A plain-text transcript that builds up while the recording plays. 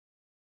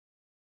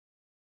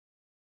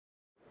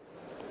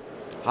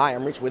Hi,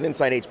 I'm Rich with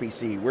Inside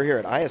HPC. We're here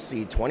at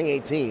ISC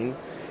 2018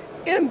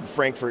 in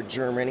Frankfurt,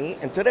 Germany,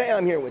 and today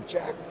I'm here with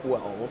Jack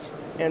Wells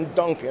and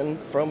Duncan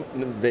from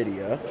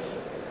NVIDIA.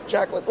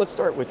 Jack, let's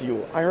start with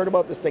you. I heard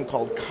about this thing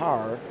called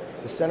CARR,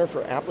 the Center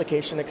for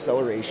Application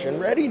Acceleration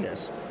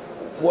Readiness.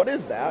 What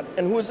is that,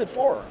 and who is it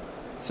for?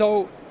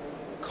 So,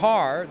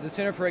 CARR, the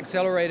Center for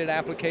Accelerated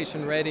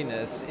Application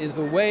Readiness, is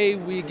the way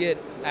we get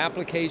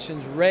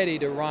applications ready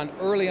to run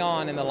early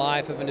on in the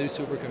life of a new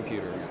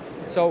supercomputer.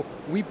 So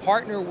we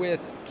partner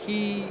with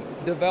key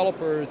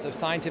developers of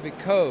scientific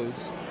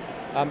codes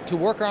to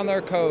work on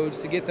their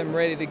codes to get them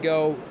ready to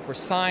go for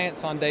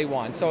science on day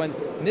one. So in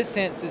this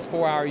sense, it's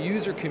for our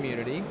user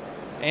community.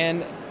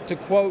 And to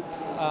quote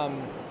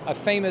a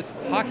famous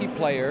hockey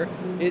player,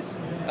 it's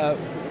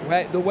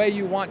the way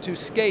you want to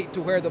skate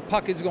to where the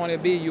puck is going to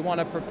be. You want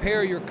to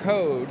prepare your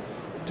code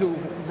to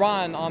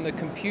run on the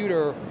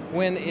computer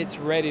when it's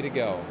ready to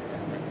go.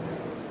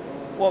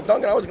 Well,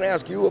 Duncan, I was going to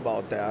ask you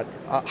about that.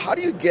 How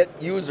do you get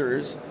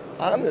users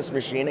on this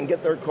machine and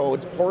get their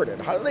codes ported?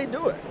 How do they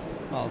do it?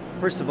 Well,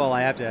 first of all,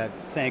 I have to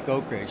thank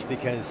Oak Ridge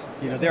because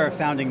they're a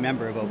founding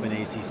member of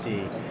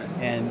OpenACC,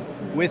 and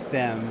with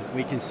them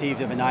we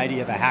conceived of an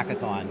idea of a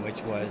hackathon,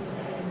 which was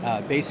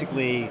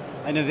basically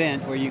an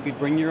event where you could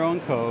bring your own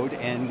code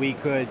and we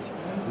could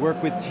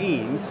work with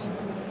teams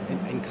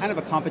in kind of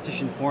a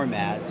competition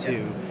format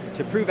to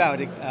prove out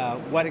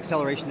what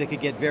acceleration they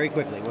could get very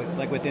quickly,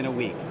 like within a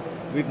week.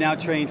 We've now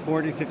trained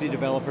 450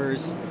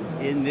 developers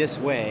in this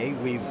way.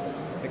 We've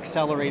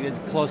accelerated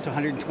close to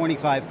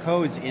 125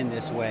 codes in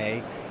this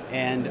way,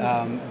 and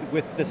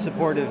with the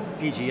support of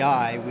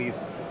PGI,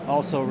 we've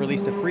also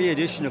released a free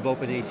edition of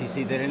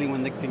OpenACC that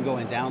anyone can go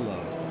and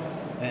download.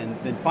 And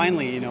then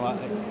finally,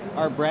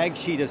 our brag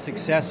sheet of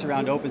success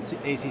around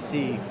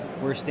OpenACC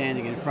we're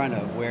standing in front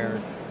of,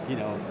 where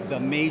the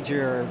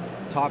major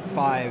top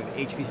 5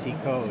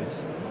 HPC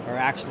codes are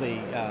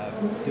actually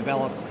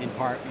developed in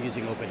part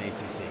using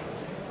OpenACC.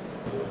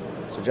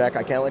 So Jack,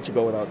 I can't let you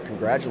go without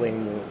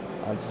congratulating you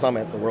on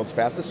Summit, the world's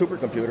fastest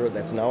supercomputer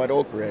that's now at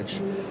Oak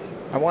Ridge.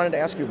 I wanted to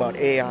ask you about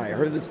AI. I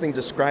heard this thing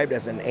described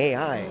as an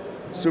AI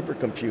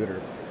supercomputer.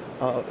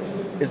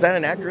 Is that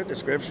an accurate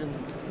description?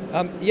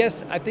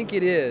 Yes, I think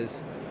it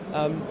is.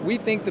 We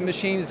think the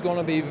machine is going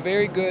to be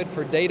very good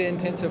for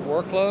data-intensive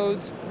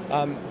workloads,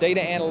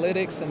 data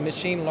analytics and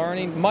machine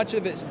learning. Much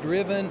of it's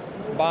driven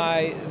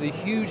by the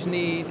huge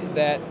need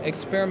that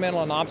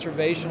experimental and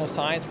observational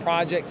science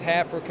projects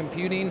have for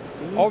computing.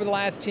 Over the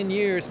last 10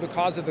 years,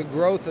 because of the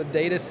growth of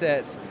data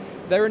sets,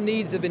 their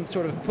needs have been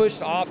sort of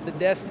pushed off the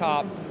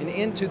desktop and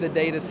into the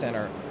data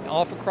center,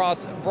 off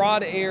across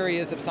broad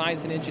areas of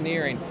science and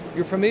engineering.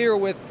 You're familiar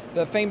with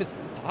the famous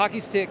hockey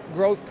stick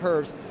growth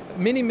curves.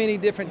 Many, many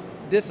different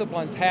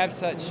disciplines have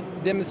such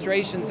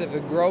demonstrations of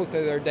the growth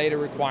of their data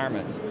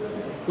requirements.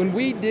 When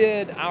we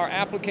did our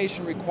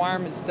application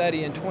requirement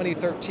study in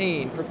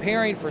 2013,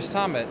 preparing for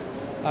Summit,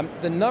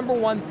 the number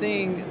one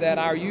thing that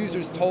our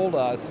users told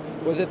us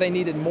was that they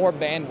needed more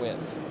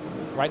bandwidth,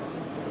 right?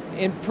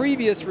 In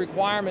previous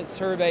requirement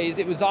surveys,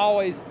 it was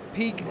always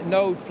peak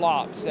node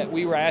flops that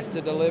we were asked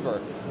to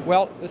deliver.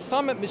 Well, the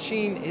Summit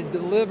machine,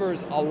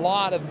 delivers a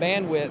lot of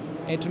bandwidth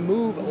and to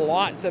move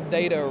lots of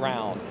data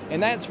around.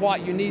 And that's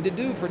what you need to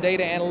do for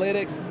data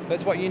analytics.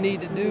 That's what you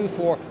need to do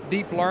for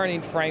deep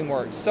learning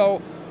frameworks.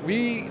 So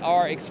we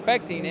are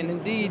expecting and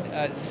indeed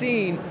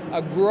seeing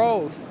a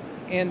growth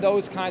in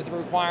those kinds of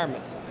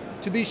requirements.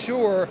 To be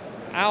sure,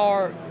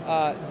 our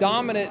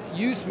dominant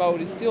use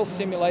mode is still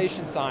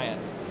simulation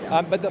science,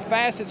 but the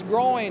fastest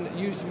growing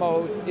use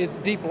mode is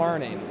deep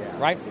learning,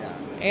 right?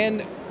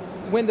 And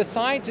when the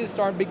scientists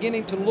are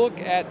beginning to look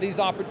at these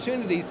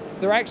opportunities,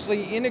 they're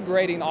actually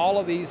integrating all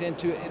of these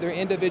into their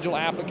individual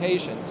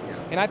applications.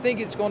 And I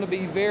think it's going to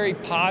be very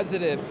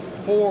positive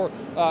for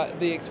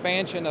the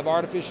expansion of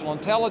artificial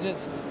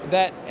intelligence,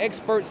 that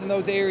experts in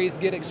those areas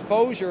get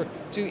exposure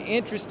to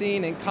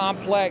interesting and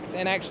complex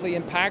and actually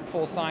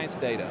impactful science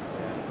data.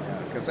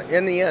 Because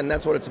in the end,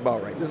 that's what it's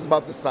about, right? This is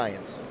about the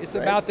science. It's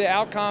about the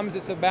outcomes,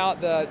 it's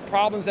about the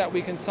problems that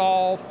we can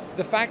solve.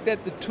 The fact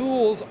that the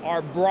tools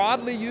are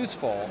broadly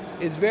useful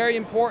is very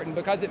important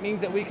because it means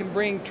that we can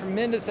bring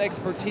tremendous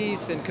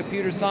expertise in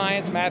computer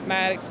science,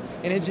 mathematics,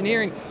 and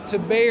engineering to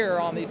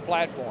bear on these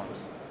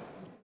platforms.